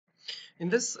In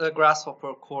this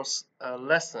Grasshopper course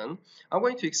lesson, I'm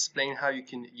going to explain how you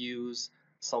can use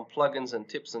some plugins and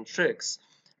tips and tricks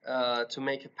to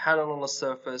make a panel on a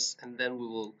surface, and then we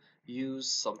will use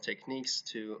some techniques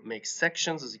to make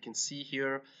sections, as you can see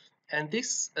here. And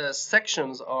these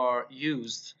sections are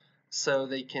used so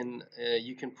they can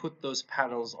you can put those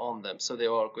panels on them. So they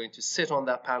are going to sit on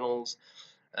that panels.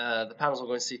 The panels are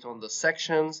going to sit on the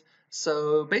sections.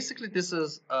 So basically, this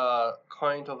is a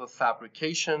kind of a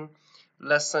fabrication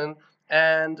lesson,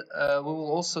 and we will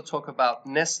also talk about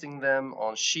nesting them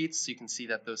on sheets. You can see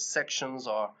that those sections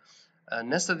are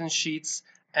nested in sheets,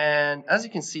 and as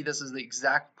you can see, this is the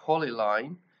exact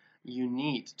polyline you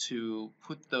need to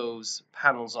put those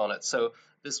panels on it. So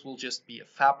this will just be a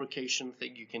fabrication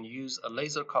thing. You can use a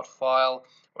laser cut file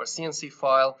or a CNC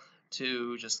file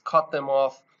to just cut them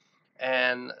off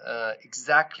and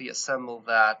exactly assemble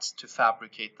that to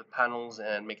fabricate the panels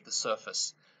and make the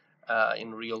surface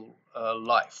in real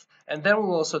life. And then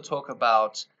we'll also talk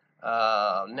about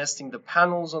nesting the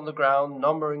panels on the ground,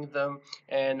 numbering them,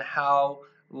 and how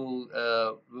we'll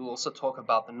also talk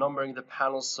about the numbering the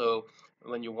panels. So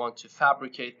when you want to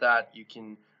fabricate that, you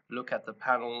can look at the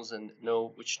panels and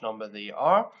know which number they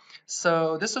are.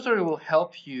 So this tutorial will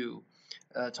help you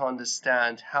to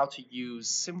understand how to use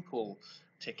simple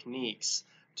techniques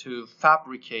to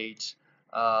fabricate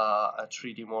a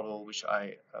 3D model, which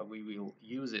we will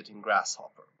use it in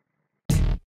Grasshopper.